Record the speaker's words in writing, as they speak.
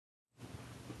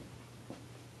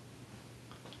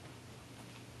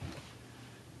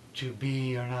to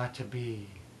be or not to be?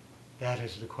 That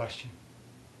is the question.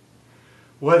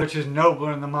 Whether 'tis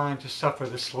nobler in the mind to suffer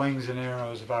the slings and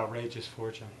arrows of outrageous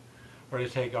fortune, or to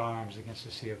take arms against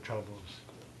the sea of troubles,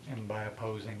 and by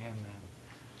opposing in them,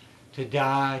 to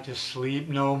die, to sleep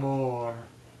no more,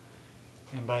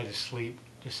 and by to sleep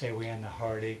to say we end the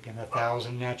heartache and the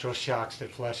thousand natural shocks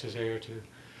that flesh is heir to.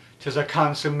 'Tis a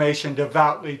consummation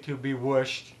devoutly to be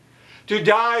wished. To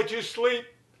die, to sleep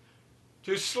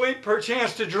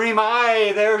perchance to dream,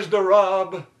 aye, there's the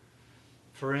rub.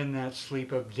 For in that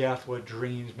sleep of death what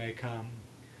dreams may come,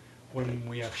 when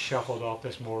we have shuffled off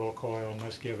this mortal coil,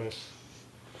 must give us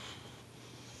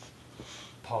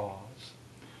pause.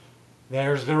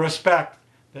 There's the respect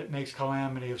that makes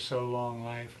calamity of so long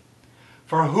life.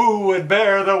 For who would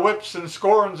bear the whips and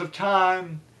scorns of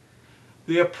time,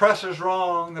 the oppressor's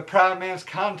wrong, the proud man's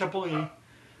contumely,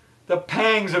 the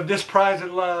pangs of disprized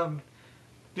love,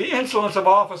 the insolence of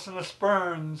office and the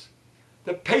spurns,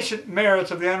 the patient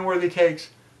merits of the unworthy takes,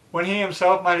 when he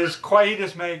himself might his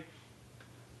quietus make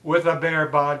with a bare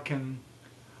bodkin?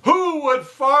 Who would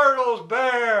fardels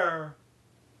bear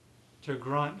to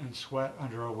grunt and sweat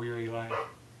under a weary life,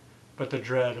 but the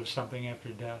dread of something after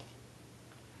death?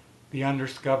 The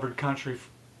undiscovered country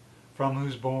from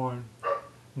whose bourne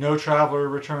no traveller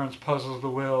returns puzzles the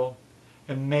will,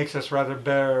 and makes us rather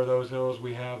bear those ills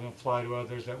we have than fly to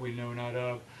others that we know not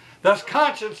of. Thus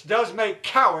conscience does make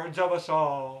cowards of us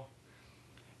all,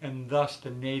 and thus the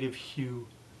native hue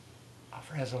of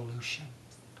resolution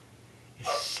is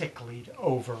sicklied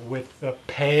over with the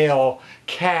pale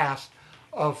cast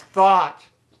of thought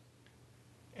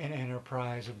and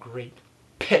enterprise of great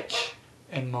pitch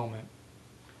and moment.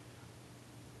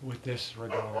 With this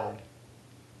regard,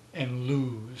 and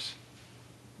lose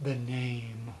the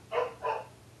name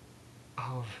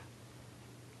of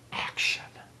action.